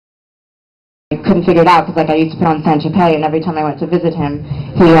couldn't figure it out because, like, I used to put on Saint-Tropez, and every time I went to visit him,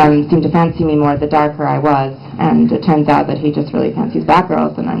 he seemed to fancy me more the darker I was, and it turns out that he just really fancies black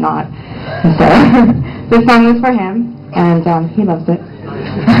girls, and I'm not. So this song was for him, and he loves it.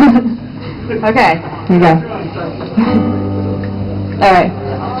 Okay, here we go. All right,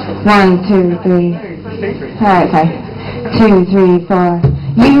 1, 2, 3. All right, okay. 2, 3, 4.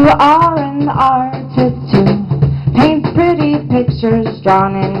 You are an artist too. Paints pretty pictures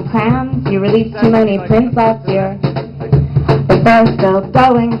drawn in crayons. You released too many prints last year, but they're still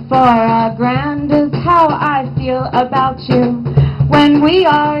going for $1,000 is how I feel about you. When we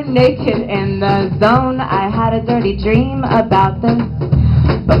are naked in the zone, I had a dirty dream about this,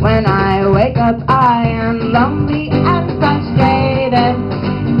 but when I wake up I am lonely and frustrated.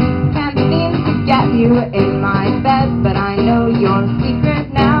 Can't seem to get you in my bed, but I know your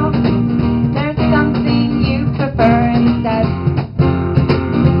secret now. There's something you prefer instead.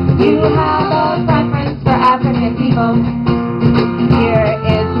 You have a preference for African people. Here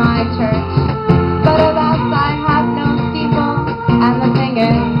is my church, but alas I have no steeple. And the thing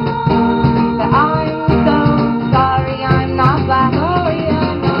is that I'm so sorry I'm not black.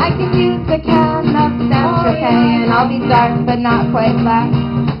 I can use a can of Saint-Tropez and I'll be dark but not quite black,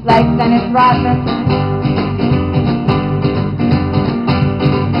 like Dennis Rodman.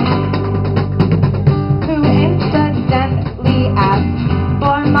 Who incidentally asked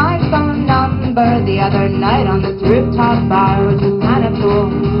for my phone number the other night on this rooftop bar, which is kind of cool.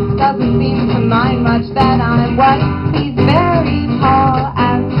 Doesn't seem to mind much that I'm white. He's very tall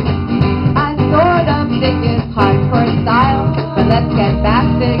and I sort of dig his hardcore style. But let's get back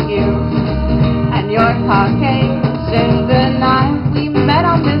to you and your Caucasian denial. We met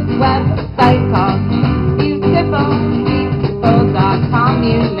on this website called beautiful.com.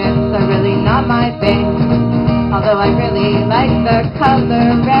 Unists are really not my thing, although I really like the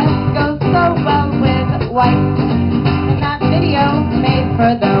color red. Goes so well with white. And that video made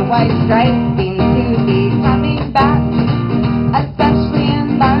for the white stripe seems to be coming back, especially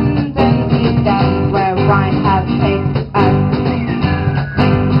in London these days where wine has taken us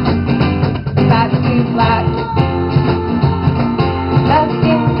back to black. The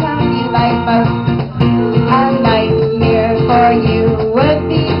skin tone you like most, a nightmare for you would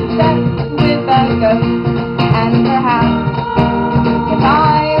be set with a ghost. And perhaps if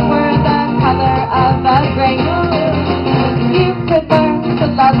I were the color of a grape, you could learn to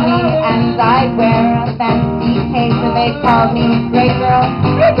love me and I'd wear a fancy cape and they'd call me Great Girl.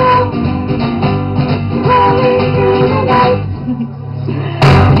 Great Girl! Rolling through the night.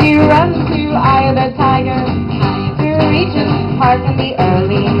 You run to either tiger, to Regent's Park in the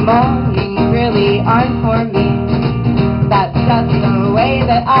early morning, really aren't for me. That's just the way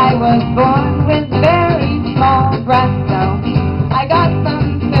that I was born, with very small breasts, so I got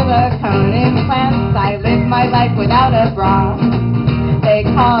some silicone implants. I live my life without a bra. They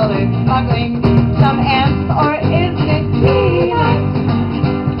call it smuggling some amps, or is it peanuts?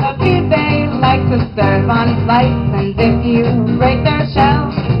 The food they like to serve on flights, and if you break their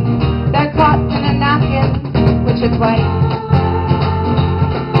shell, they're caught in a napkin, which is white.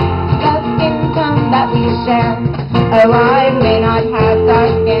 The skin tone that we share, oh, I may not have